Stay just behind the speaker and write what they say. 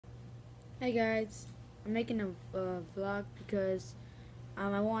Hey guys, I'm making a vlog because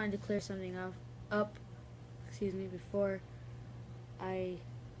I wanted to clear something up, excuse me, before I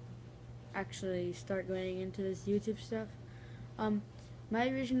actually start going into this YouTube stuff. Um, my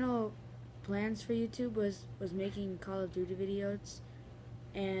original plans for YouTube was making Call of Duty videos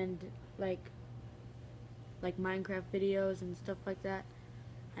and like like Minecraft videos and stuff like that,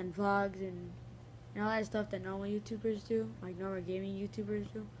 and vlogs and all that stuff that normal YouTubers do, like normal gaming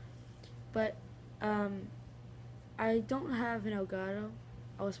YouTubers do. But um, I don't have an Elgato.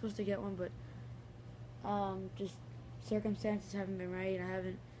 I was supposed to get one, but just circumstances haven't been right. I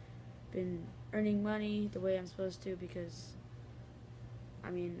haven't been earning money the way I'm supposed to because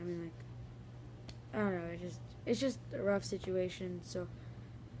like I don't know. It's just a rough situation. So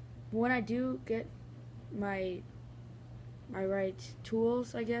when I do get my my right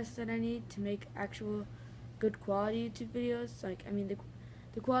tools, I guess that I need to make actual good quality YouTube videos, like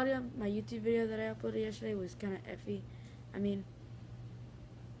the quality of my YouTube video that I uploaded yesterday was kind of iffy. I mean,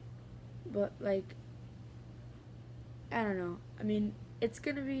 but like I don't know. I mean, it's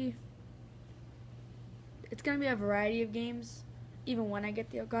gonna be a variety of games. Even when I get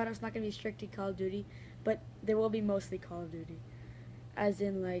the Elgato, it's not gonna be strictly Call of Duty, but there will be mostly Call of Duty. As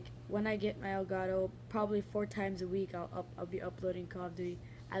in, like when I get my Elgato, probably 4 times a week I'll be uploading Call of Duty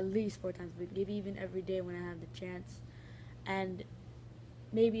at least 4 times a week, maybe even every day when I have the chance. And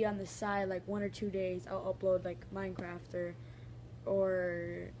maybe on the side, like 1 or 2 days, I'll upload like Minecraft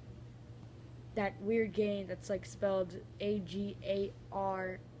or that weird game that's like spelled AGAR.io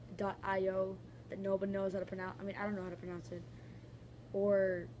that nobody knows how to pronounce. I mean, I don't know how to pronounce it.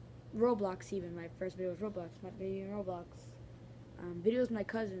 Or Roblox even. My first video was Roblox. My video in Roblox. Videos with my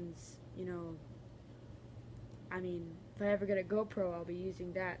cousins. I mean, if I ever get a GoPro, I'll be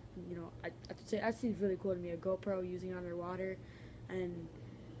using that. I have to say that seems really cool to me. A GoPro using it underwater, and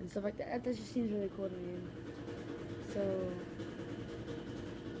stuff like that. That just seems really cool to me. So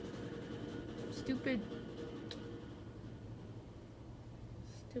stupid.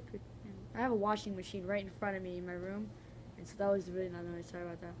 Stupid. I have a washing machine right in front of me in my room, and so that was really not nice. Sorry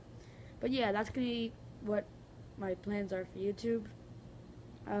about that. But yeah, that's gonna be what my plans are for YouTube.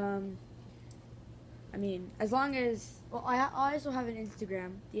 Um, I mean, as long as I also have an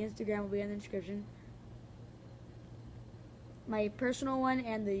Instagram. The Instagram will be in the description. My personal one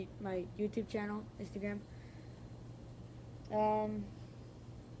and my YouTube channel, Instagram. Um,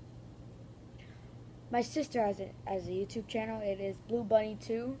 my sister has a YouTube channel. It is Blue Bunny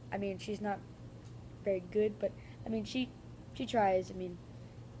 2. I mean, she's not very good, but I mean, she tries. I mean,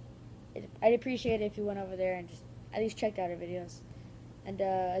 I'd appreciate it if you went over there and just at least checked out her videos. And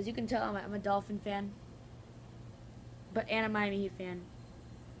as you can tell, I'm a Dolphin fan, and a Miami Heat fan,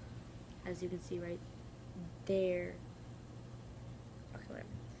 as you can see right there. Okay, whatever.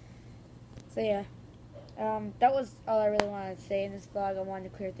 So yeah, that was all I really wanted to say in this vlog. I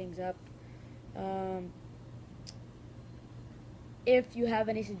wanted to clear things up. If you have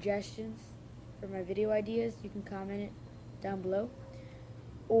any suggestions for my video ideas, you can comment it down below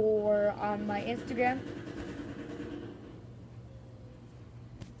or on my Instagram.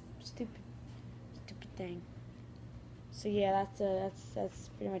 Stupid thing. So yeah, that's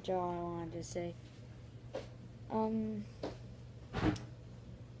pretty much all I wanted to say.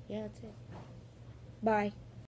 Yeah, that's it. Bye.